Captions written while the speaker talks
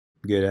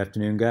Good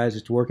afternoon, guys.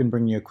 It's working,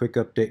 bringing you a quick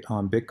update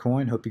on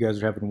Bitcoin. Hope you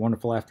guys are having a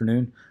wonderful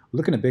afternoon.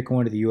 Looking at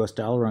Bitcoin to the US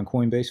dollar on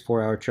Coinbase,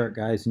 4-hour chart,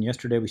 guys. And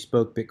yesterday we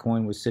spoke,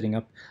 Bitcoin was sitting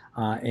up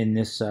in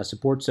this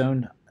support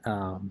zone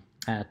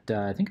I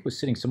think it was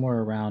sitting somewhere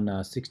around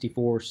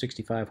 64,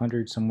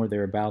 6,500, somewhere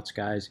thereabouts,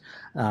 guys.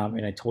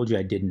 And I told you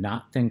I did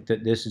not think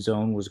that this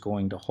zone was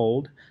going to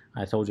hold.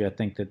 I told you I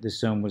think that this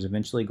zone was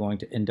eventually going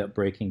to end up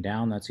breaking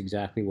down. That's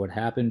exactly what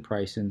happened.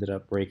 Price ended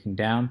up breaking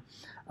down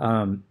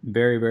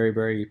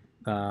very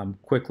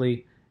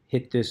quickly.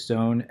 Hit this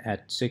zone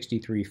at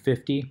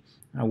 63.50.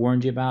 I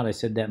warned you about. I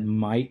said that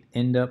might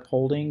end up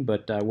holding,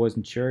 but I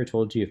wasn't sure. I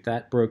told you if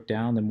that broke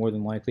down, then more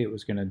than likely it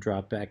was going to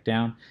drop back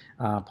down,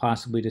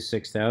 possibly to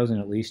 6,000,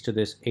 at least to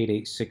this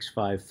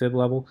 8865 fib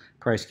level.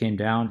 Price came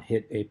down,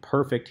 hit a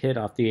perfect hit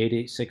off the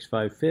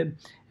 8865 fib,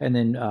 and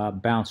then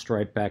bounced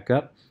right back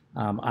up.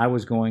 I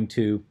was going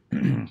to,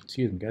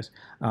 excuse me, guys.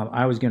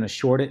 I was going to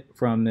short it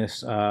from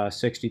this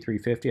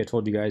 63.50. I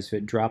told you guys if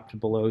it dropped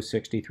below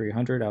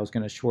 6,300, I was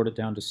going to short it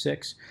down to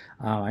 6.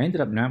 I ended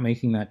up not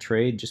making that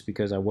trade just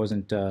because I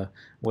wasn't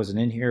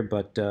in here,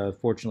 but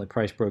fortunately,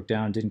 price broke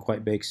down. Didn't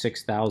quite make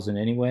 6,000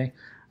 anyway.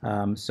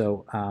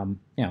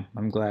 Yeah,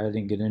 I'm glad I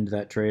didn't get into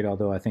that trade,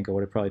 although I think I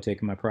would have probably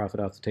taken my profit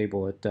off the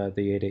table at the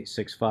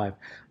 8865.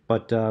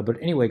 But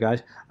anyway,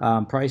 guys,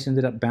 price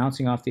ended up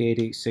bouncing off the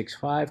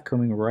 8865,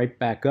 coming right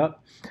back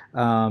up,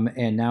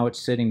 and now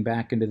it's sitting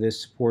back into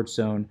this support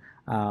zone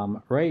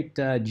right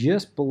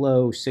just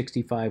below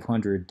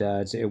 6,500.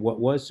 What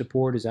was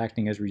support is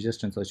acting as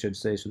resistance, I should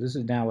say. So this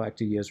is now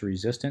acting as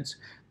resistance.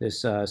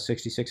 This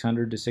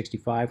 6,600 to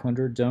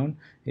 6,500 zone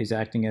is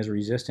acting as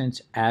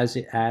resistance,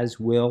 as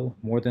will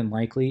more than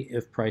likely,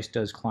 if price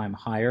does climb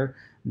higher,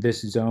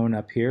 this zone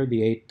up here,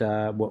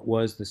 the what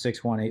was the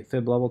 618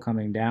 fib level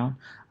coming down.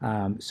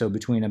 So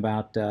between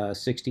about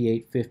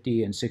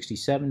 68.50 and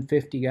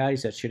 67.50,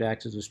 guys, that should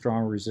act as a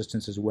strong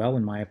resistance as well,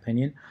 in my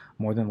opinion,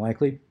 more than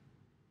likely.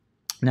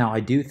 Now, I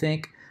do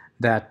think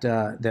that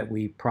that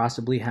we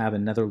possibly have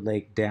another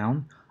leg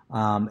down.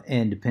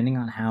 And depending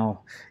on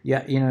how,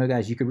 yeah, you know,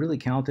 guys, you could really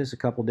count this a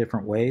couple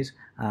different ways.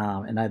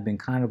 And I've been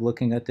kind of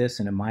looking at this,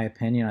 and in my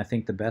opinion, I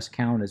think the best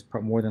count is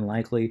more than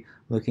likely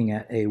looking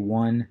at a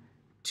 1,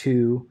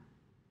 2,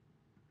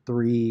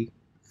 3,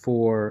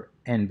 4,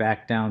 and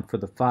back down for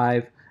the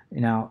 5.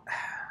 Now,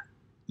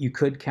 you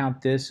could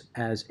count this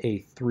as a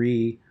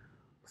 3,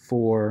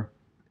 4,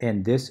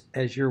 and this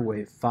as your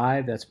wave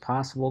 5. That's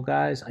possible,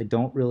 guys. I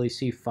don't really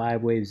see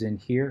 5 waves in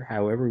here.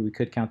 However, we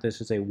could count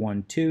this as a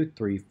 1, 2,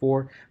 3,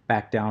 4,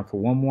 back down for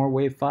one more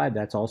wave 5.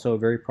 That's also a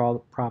very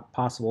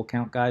possible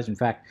count, guys. In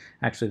fact,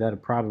 actually, that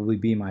would probably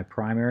be my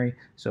primary.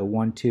 So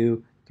 1,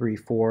 2, 3,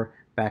 4,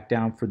 back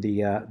down for the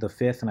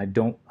 5th,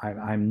 and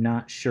I'm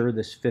not sure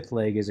this 5th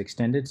leg is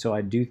extended, so I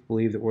do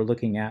believe that we're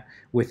looking at,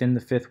 within the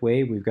 5th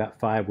wave, we've got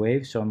 5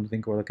 waves, so I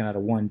think we're looking at a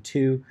 1,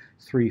 2,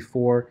 3,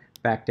 4,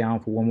 back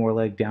down for one more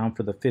leg down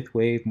for the 5th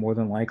wave, more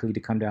than likely to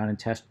come down and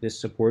test this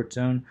support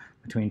zone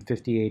between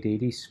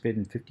 58.80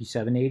 and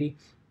 57.80.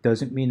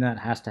 Doesn't mean that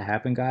has to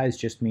happen, guys.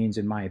 Just means,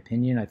 in my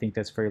opinion, I think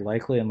that's very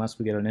likely. Unless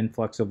we get an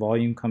influx of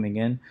volume coming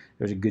in,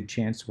 there's a good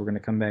chance we're going to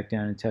come back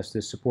down and test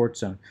this support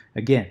zone.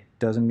 Again,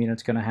 doesn't mean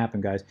it's going to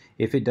happen, guys.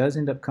 If it does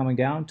end up coming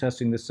down,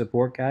 testing this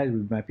support, guys,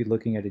 we might be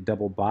looking at a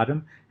double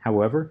bottom.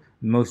 However,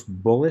 most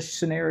bullish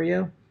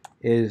scenario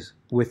is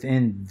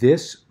within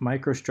this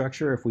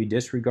microstructure. If we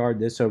disregard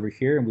this over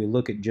here and we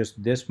look at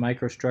just this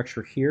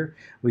microstructure here,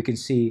 we can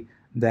see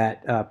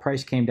that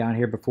price came down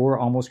here before,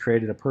 almost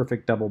created a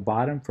perfect double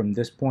bottom from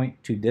this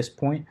point to this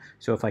point.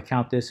 So if I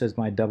count this as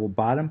my double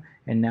bottom,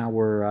 and now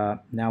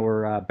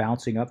we're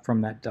bouncing up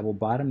from that double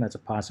bottom, that's a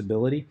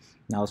possibility.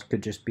 Now this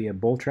could just be a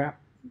bull trap,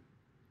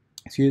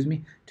 excuse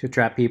me, to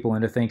trap people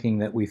into thinking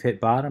that we've hit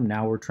bottom.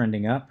 Now we're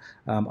trending up.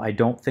 I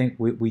don't think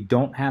we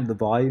don't have the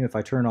volume. If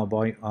I turn all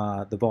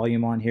the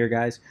volume on here,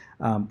 guys,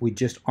 we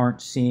just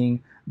aren't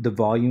seeing the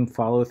volume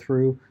follow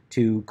through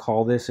to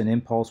call this an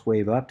impulse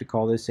wave up, to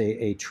call this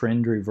a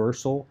trend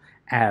reversal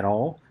at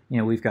all. You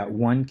know, we've got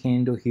one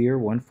candle here,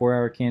 one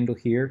 4-hour candle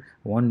here,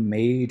 one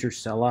major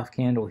sell-off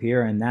candle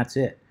here, and that's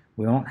it.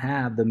 We don't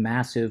have the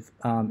massive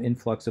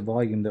influx of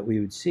volume that we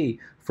would see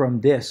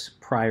from this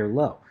prior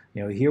low.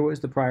 You know, here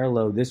was the prior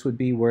low. This would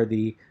be where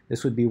the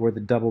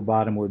double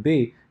bottom would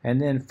be.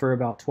 And then for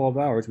about 12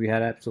 hours, we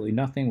had absolutely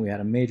nothing. We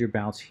had a major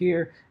bounce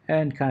here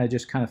and kind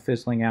of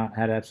fizzling out.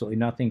 Had absolutely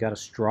nothing. Got a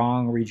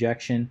strong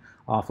rejection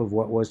off of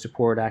what was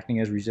support, acting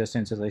as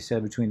resistance, as I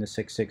said, between the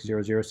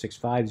 6600,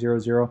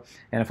 6500.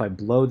 And if I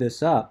blow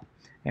this up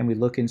and we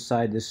look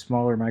inside this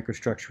smaller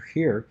microstructure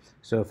here,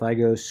 so if I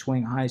go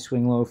swing high,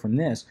 swing low from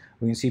this,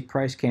 we can see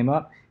price came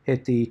up,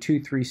 hit the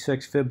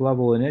 236 fib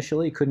level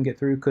initially, couldn't get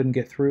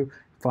through.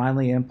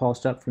 Finally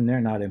impulsed up from there,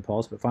 not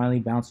impulse, but finally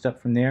bounced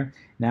up from there.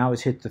 Now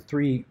it's hit the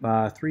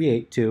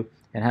 382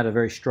 and had a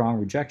very strong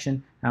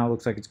rejection. Now it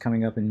looks like it's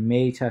coming up and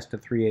may test the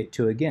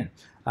 382 again.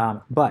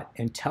 But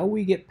until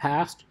we get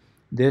past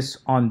this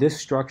on this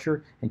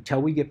structure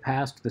until we get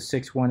past the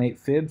 618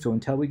 fib. So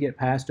until we get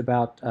past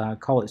about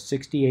call it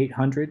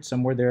 6,800,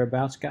 somewhere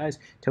thereabouts, guys.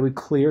 Until we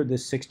clear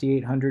this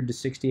 6,800 to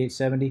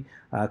 6,870,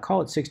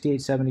 call it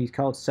 6,870,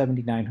 call it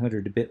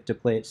 7,900 to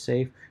play it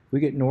safe. If we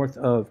get north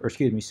of, or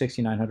excuse me,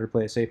 6,900,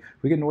 play it safe.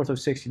 If we get north of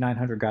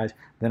 6,900, guys,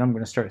 then I'm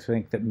going to start to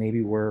think that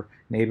maybe we're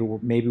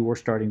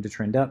starting to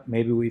trend up.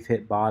 Maybe we've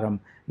hit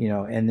bottom,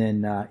 and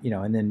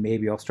then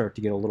maybe I'll start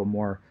to get a little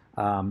more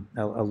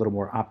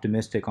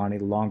optimistic on a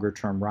longer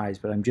term rise,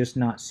 but I'm just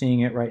not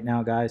seeing it right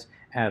now, guys,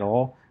 at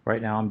all.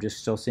 Right now, I'm just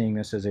still seeing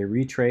this as a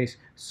retrace,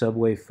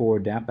 subwave 4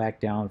 back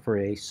down for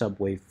a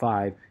subwave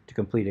 5 to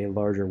complete a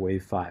larger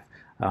wave 5.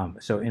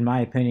 So in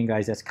my opinion,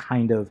 guys, that's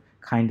kind of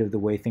the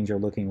way things are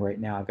looking right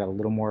now. I've got a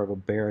little more of a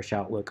bearish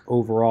outlook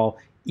overall,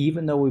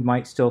 even though we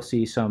might still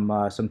see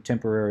some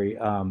temporary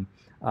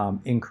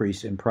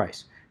increase in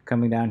price.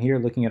 Coming down here,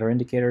 looking at our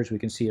indicators, we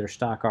can see our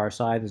stock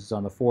RSI. This is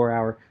on the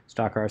 4-hour.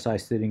 Stock RSI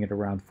sitting at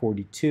around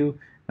 42.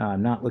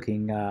 Not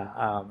looking,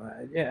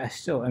 yeah,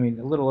 still, I mean,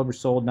 a little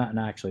oversold. Not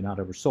actually not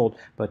oversold,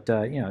 but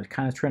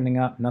kind of trending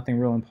up. Nothing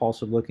real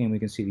impulsive looking. We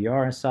can see the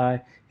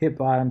RSI hit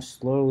bottom,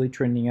 slowly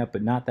trending up,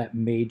 but not that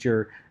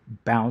major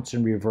bounce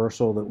and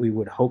reversal that we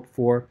would hope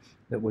for.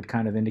 That would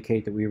kind of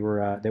indicate that we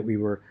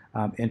were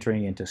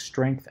entering into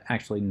strength.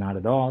 Actually, not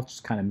at all. It's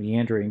just kind of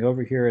meandering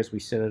over here as we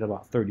sit at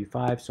about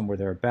 35, somewhere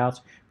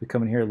thereabouts. We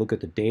come in here, look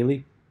at the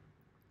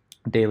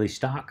daily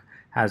stock.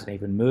 Hasn't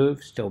even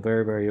moved. Still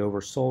very, very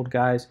oversold,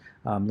 guys.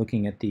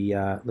 Looking at the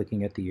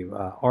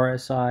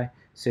RSI,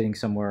 sitting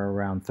somewhere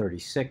around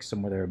 36,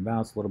 somewhere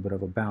thereabouts. A little bit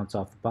of a bounce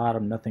off the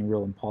bottom. Nothing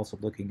real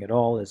impulsive looking at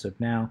all as of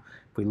now.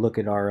 If we look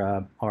at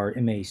our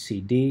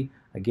MACD,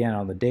 again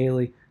on the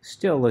daily,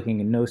 still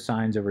looking at no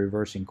signs of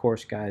reversing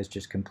course, guys.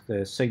 Just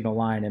the signal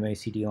line,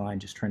 MACD line,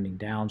 just trending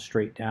down,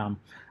 straight down.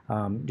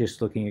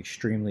 Just looking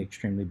extremely,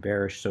 extremely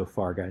bearish so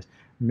far, guys.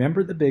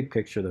 Remember the big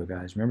picture, though,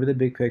 guys. Remember the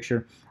big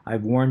picture.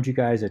 I've warned you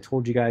guys. I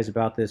told you guys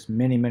about this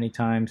many, many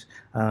times.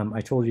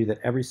 I told you that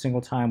every single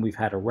time we've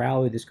had a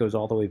rally, this goes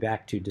all the way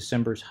back to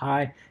December's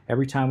high.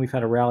 Every time we've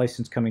had a rally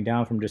since coming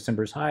down from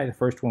December's high, the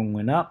first one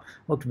went up,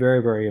 looked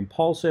very, very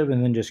impulsive,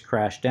 and then just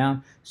crashed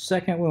down.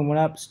 Second one went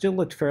up, still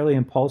looked fairly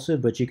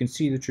impulsive, but you can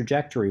see the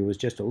trajectory was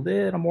just a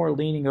little more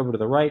leaning over to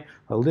the right,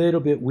 a little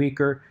bit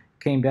weaker,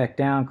 came back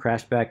down,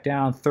 crashed back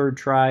down. Third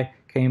try,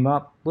 came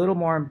up, a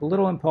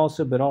little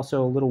impulsive, but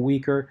also a little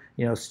weaker,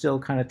 still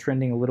kind of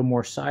trending a little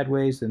more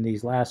sideways than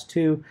these last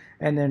two,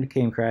 and then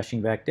came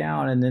crashing back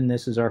down. And then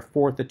this is our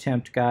fourth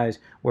attempt, guys,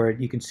 where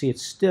you can see it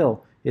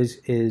still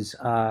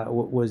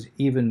was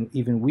even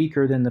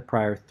weaker than the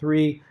prior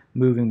three,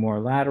 moving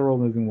more lateral,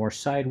 moving more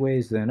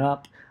sideways than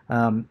up,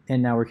 and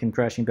now we came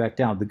crashing back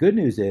down. The good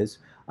news is,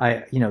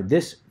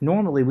 this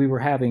normally we were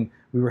having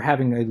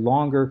a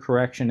longer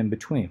correction in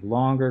between,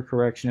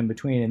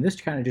 and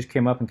this kind of just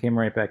came up and came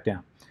right back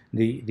down.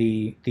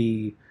 The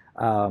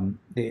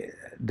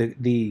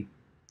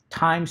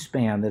time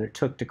span that it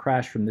took to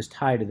crash from this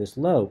high to this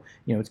low,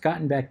 it's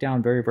gotten back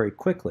down very, very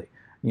quickly.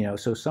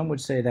 So some would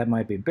say that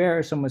might be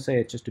bearish. Some would say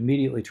it's just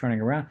immediately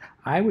turning around.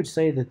 I would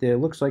say that it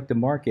looks like the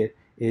market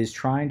is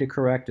trying to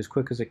correct as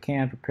quick as it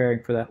can,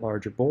 preparing for that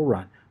larger bull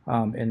run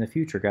in the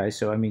future, guys.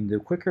 So, I mean, the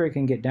quicker it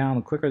can get down,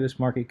 the quicker this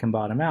market can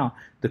bottom out,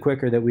 the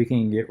quicker that we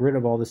can get rid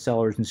of all the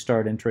sellers and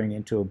start entering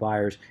into a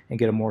buyers and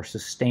get a more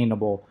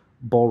sustainable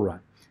bull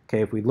run.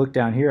 Okay, if we look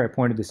down here, I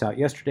pointed this out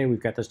yesterday,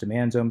 we've got this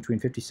demand zone between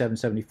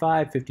 57.75,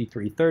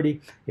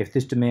 53.30. If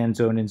this demand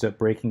zone ends up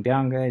breaking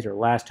down, guys, our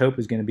last hope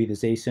is going to be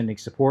this ascending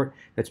support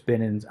that's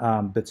been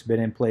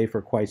in play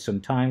for quite some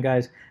time,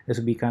 guys. This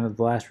will be kind of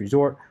the last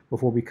resort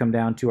before we come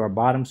down to our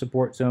bottom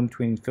support zone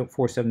between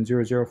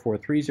 4700,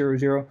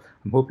 4300.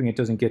 I'm hoping it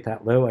doesn't get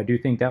that low. I do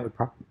think that would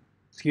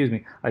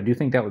I do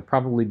think that would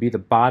probably be the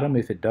bottom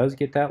if it does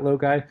get that low,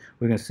 guys.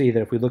 We're going to see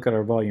that if we look at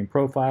our volume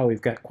profile,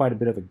 we've got quite a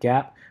bit of a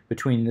gap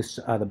between this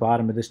the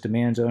bottom of this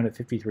demand zone at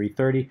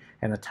 53.30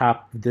 and the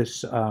top of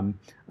this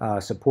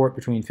support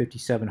between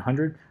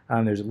 5700.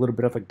 There's a little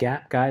bit of a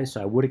gap, guys,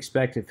 so I would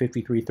expect if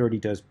 53.30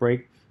 does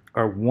break,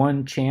 our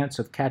one chance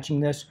of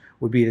catching this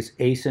would be this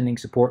ascending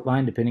support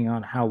line, depending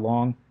on how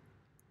long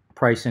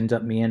price ends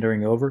up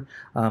meandering over.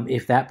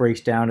 If that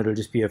breaks down, it'll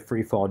just be a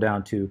free fall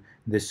down to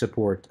this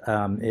support,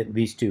 at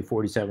least to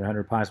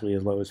 4,700, possibly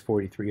as low as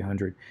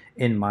 4,300,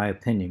 in my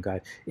opinion,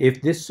 guys.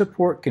 If this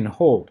support can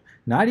hold,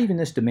 not even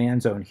this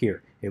demand zone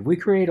here, if we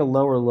create a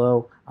lower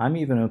low, I'm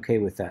even okay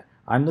with that.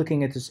 I'm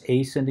looking at this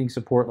ascending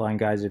support line,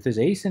 guys. If this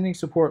ascending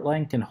support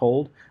line can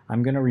hold,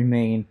 I'm going to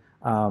remain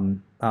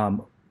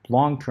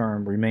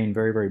long-term, remain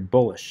very, very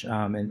bullish.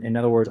 In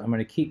other words, I'm going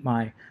to keep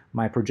my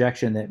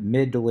projection that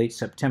mid to late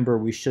September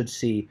we should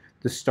see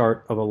the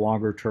start of a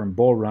longer-term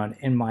bull run,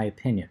 in my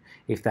opinion.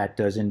 If that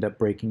does end up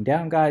breaking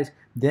down, guys,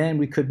 then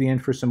we could be in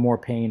for some more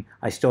pain.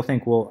 I'm still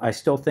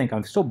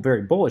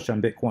very bullish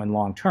on Bitcoin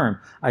long term.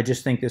 I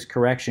just think this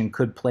correction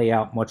could play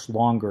out much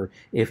longer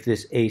if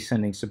this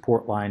ascending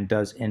support line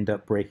does end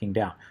up breaking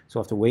down. So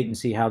we'll have to wait and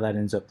see how that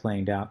ends up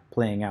playing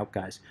out,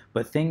 guys.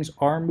 But things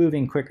are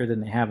moving quicker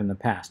than they have in the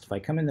past. If I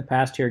come in the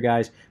past here,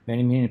 guys,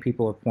 many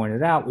people have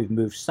pointed out we've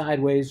moved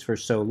sideways for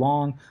so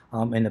long.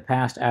 In the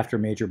past, after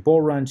major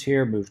bull runs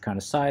here, moved kind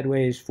of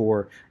sideways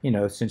for,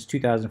 since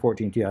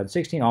 2014,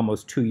 2016,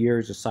 almost 2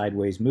 years of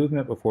sideways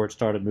movement before it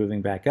started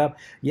moving back up.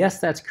 Yes,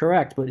 that's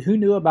correct, but who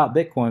knew about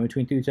Bitcoin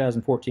between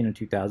 2014 and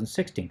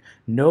 2016?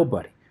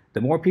 Nobody.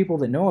 The more people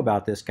that know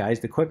about this, guys,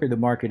 the quicker the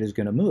market is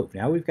going to move.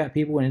 Now we've got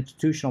people with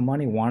institutional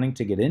money wanting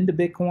to get into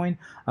Bitcoin.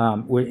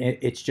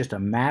 It's just a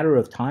matter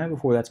of time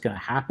before that's going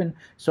to happen.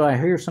 So I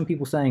hear some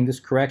people saying this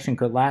correction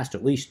could last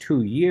at least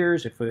 2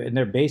 years, and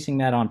they're basing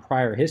that on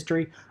prior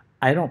history.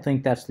 I don't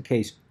think that's the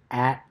case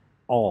at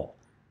all.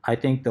 I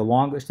think the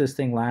longest this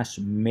thing lasts,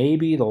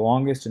 maybe the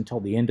longest until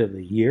the end of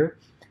the year.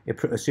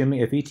 Assuming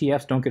if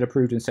ETFs don't get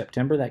approved in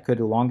September, that could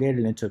elongate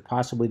it into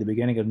possibly the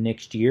beginning of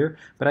next year.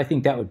 But I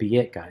think that would be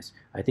it, guys.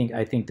 I think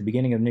the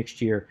beginning of next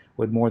year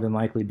would more than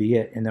likely be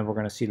it, and then we're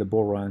going to see the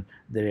bull run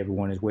that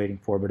everyone is waiting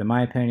for. But in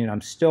my opinion,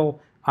 I'm still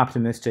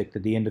optimistic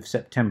that the end of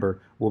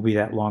September will be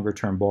that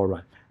longer-term bull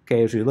run.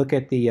 Okay, as we look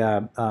at the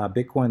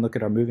Bitcoin, look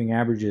at our moving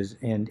averages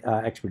and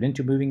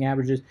exponential moving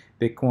averages.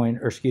 Bitcoin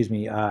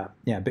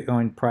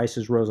price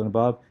has risen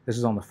above. This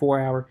is on the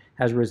 4-hour,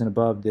 has risen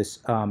above this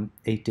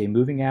 8-day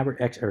moving average,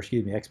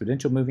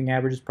 exponential moving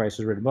averages. Price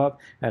is right above.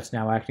 That's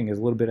now acting as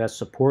a little bit as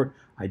support.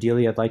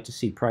 Ideally, I'd like to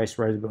see price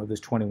rise above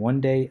this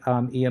 21-day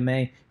EMA.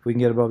 If we can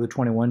get above the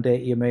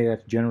 21-day EMA,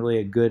 that's generally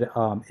a good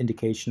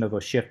indication of a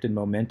shift in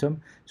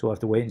momentum. So we'll have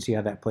to wait and see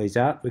how that plays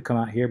out. We come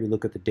out here, we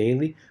look at the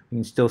daily. We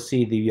can still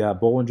see the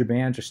Bollinger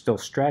Bands are still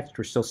stretched.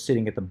 We're still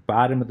sitting at the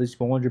bottom of these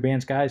Bollinger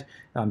Bands, guys,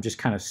 just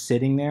kind of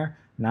sitting there,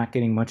 not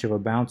getting much of a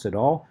bounce at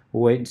all.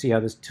 We'll wait and see how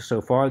this, so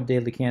far the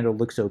daily candle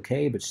looks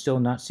okay, but still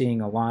not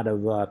seeing a lot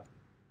of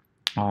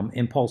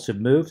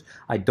impulsive moves.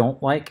 I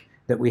don't like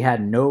that we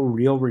had no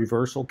real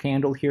reversal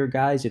candle here,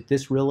 guys. If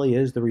this really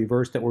is the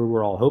reverse that we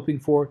were all hoping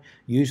for,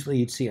 usually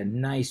you'd see a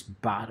nice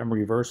bottom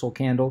reversal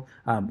candle.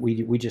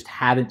 We just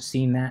haven't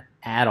seen that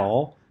at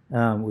all.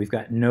 We've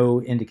got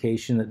no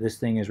indication that this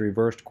thing is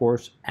reversed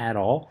course at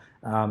all.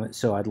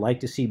 So I'd like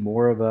to see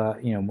more of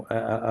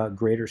a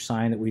greater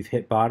sign that we've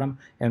hit bottom.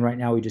 And right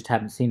now we just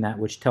haven't seen that,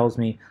 which tells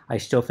me I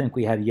still think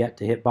we have yet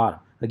to hit bottom.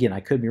 Again,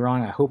 I could be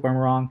wrong. I hope I'm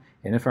wrong.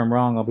 And if I'm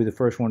wrong, I'll be the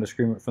first one to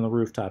scream it from the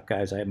rooftop,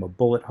 guys. I am a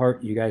bullet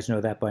heart. You guys know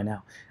that by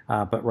now.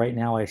 But right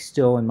now,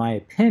 in my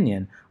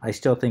opinion, I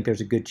still think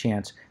there's a good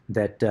chance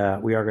that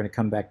we are going to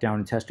come back down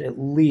and test at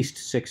least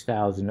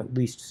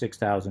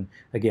 6,000,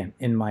 again,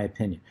 in my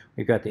opinion.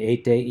 We've got the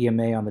 8-day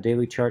EMA on the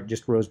daily chart,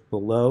 just rose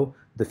below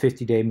the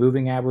 50-day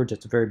moving average.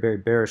 That's a very, very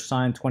bearish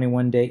sign.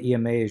 21-day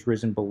EMA has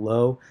risen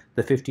below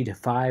the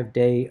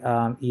 55-day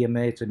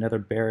EMA. It's another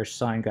bearish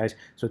sign, guys.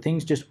 So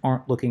things just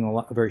aren't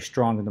looking very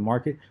strong in the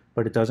market,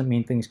 but it doesn't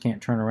mean things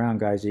can't turn around,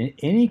 guys.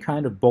 Any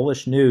kind of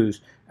bullish news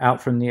out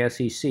from the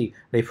SEC,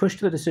 they pushed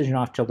the decision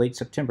off till late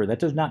September. That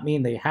does not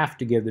mean they have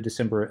to give the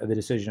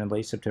decision in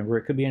late September.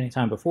 It could be any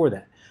time before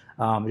that.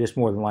 Just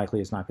more than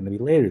likely it's not going to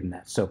be later than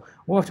that. So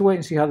we'll have to wait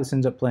and see how this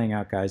ends up playing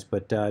out, guys.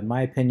 But in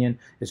my opinion,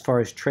 as far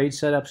as trade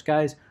setups,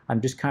 guys,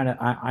 I'm just going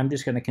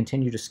to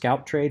continue to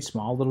scalp trades,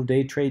 small little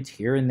day trades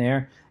here and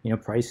there.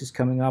 Price is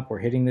coming up. We're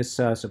hitting this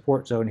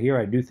support zone here.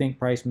 I do think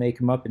price may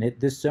come up and hit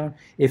this zone.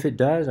 If it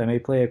does, I may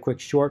play a quick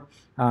short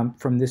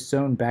from this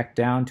zone back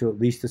down to at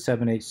least the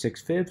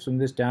 7.86 from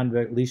this down to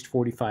at least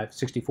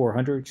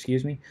 6,400,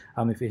 excuse me.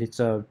 If it hits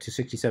to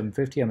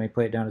 67.50, I may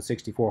play it down to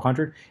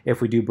 6,400.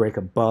 If we do break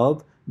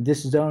above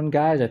this zone,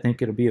 guys, I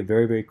think it'll be a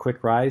very, very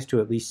quick rise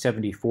to at least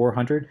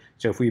 7,400.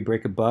 So if we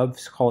break above,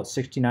 call it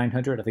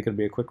 6,900, I think it'll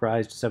be a quick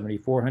rise to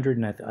 7,400,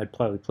 and I'd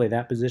probably play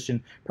that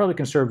position. Probably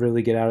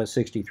conservatively get out at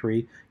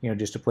 63,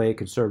 just to play it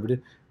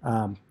conservative.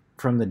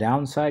 From the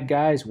downside,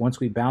 guys,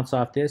 once we bounce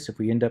off this, if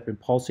we end up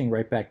impulsing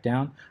right back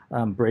down,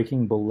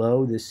 breaking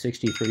below this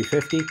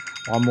 63.50,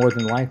 I'll more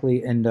than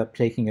likely end up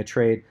taking a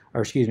trade,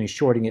 or excuse me,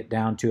 shorting it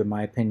down to, in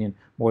my opinion,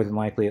 more than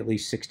likely at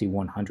least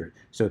 6,100.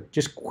 So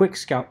just quick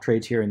scalp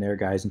trades here and there,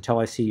 guys, until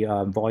I see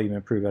volume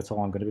improve. That's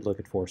all I'm going to be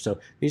looking for. So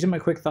these are my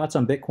quick thoughts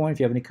on Bitcoin. If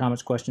you have any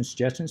comments, questions,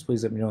 suggestions,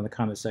 please let me know in the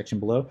comment section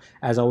below.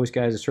 As always,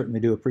 guys, I certainly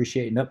do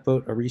appreciate an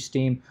upvote, a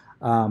re-steam,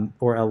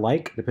 or a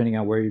like, depending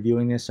on where you're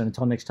viewing this. And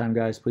until next time,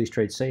 guys, please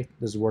trade safe.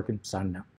 This is Working, signing out.